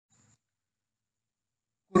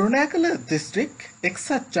Kurunegala district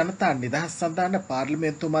එක්සත් ජනතා නිදහස් සන්ධාන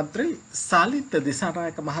පාර්ලිමේන්තු මන්ත්‍රී සාලින්ද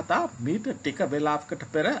දිසානායක මහතා මීට ටික වේලාවකට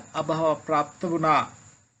පෙර අභාව ප්‍රාප්ත වුණා.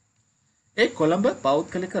 ඒ කොළඹ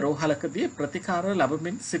පෞද්ගලික රෝහලකදී ප්‍රතිකාර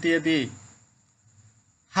ලැබමින් සිටියේදී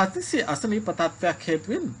හදිසි අසනීප තත්ත්වයක්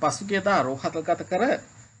හේතුවෙන් පසුගියදා රෝහලගත කර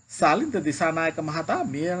සාලින්ද දිසානායක මහතා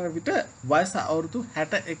මිය යන විට වයස අවුරුදු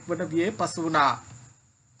 61 වන වියේ පසු වුණා.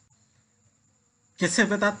 කෙසේ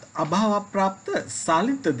වෙතත් අභාව ප්‍රාප්ත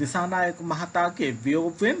සාලින්ද දිසානායක මහතාගේ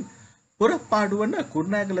වියෝවයෙන් පුරපාඩු වන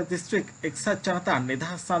කුරුණෑගල දිස්ත්‍රික් එක්සත් ජනතා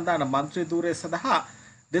නිදහස් සන්ධාන මන්ත්‍රී ධූරය සඳහා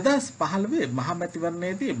 2015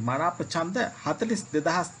 මහමැතිවරණයේදී මනාප ඡන්ද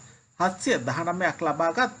 42719ක්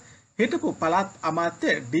ලබාගත් හිටපු පළාත්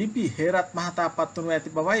අමාත්‍ය ඩී.බී. හේරත් මහතා පත්වනු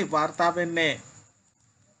ඇති බවයි වාර්තා වෙන්නේ.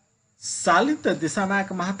 සාලින්ද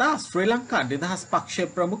දිසානායක මහතා ශ්‍රී ලංකා නිදහස් පක්ෂයේ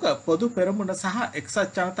ප්‍රමුඛ පොදු පෙරමුණ සහ එක්සත්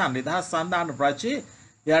ජනතා නිදහස් සන්ධාන රජයේ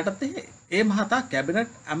යටතේ ඒ මහතා කැබිනට්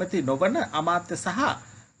ඇමති නොවන අමාත්‍ය සහ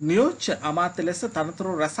නියෝජ්‍ය අමාත්‍ය ලෙස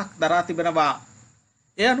තනතුරු රැසක් දරා තිබෙනවා.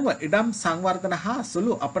 ඒ අනුව ඉඩම් සංවර්ධන හා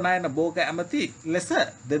සුළු අපනයන භෝග ඇමති ලෙස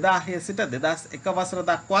 2006 සිට 2001 වසර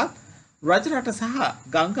දක්වාත් රජරට සහ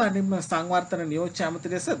ගංගා නිම්න සංවර්ධන නියෝජ්‍ය ඇමති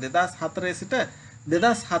ලෙස 2004 සිට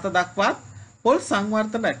 2007 දක්වාත් පොල්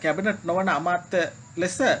සංවර්ධන කැබිනට් නොවන අමාත්‍ය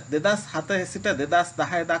ලෙස 2007 සිට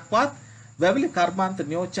 2010 දක්වාත් වැවිලි කර්මාන්ත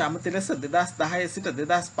නියෝජ්‍ය ඇමති ලෙස 2010 සිට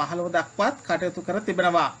 2015 දක්වාත් කටයුතු කර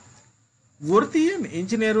තිබෙනවා. වෘත්තීයෙන්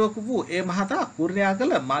ඉංජිනේරුවෙකු වූ ඒ මහතා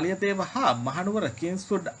කුරුණෑගල මාලියදේව හා මහනුවර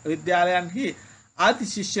කිංස්වුඩ් විද්‍යාලයන්හි ආදි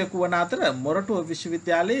ශිෂ්‍යයෙකු වන අතර මොරටුව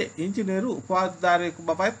විශ්වවිද්‍යාලයේ ඉංජිනේරු උපාධිධාරියෙකු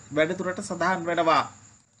බවත් වැඩිදුරට සඳහන් වෙනවා.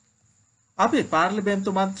 අපි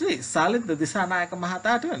පාර්ලිමේන්තු මන්ත්‍රී සාලින්ද දිසානායක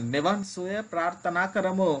මහතාට නිවන් සුවය ප්‍රාර්ථනා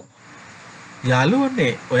කරමු.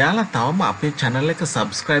 යාළුවනේ, ඔයාලා තවම අපේ channel එක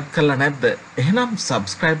subscribe කරලා නැද්ද? එහෙනම්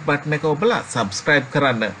subscribe button එක ඔබලා subscribe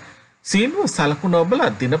කරන්න. සීනුව සලකුණ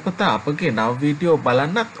ඔබලා දිනපතා අපගේ නව වීඩියෝ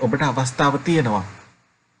බලන්නත් ඔබට අවස්ථාව තියෙනවා.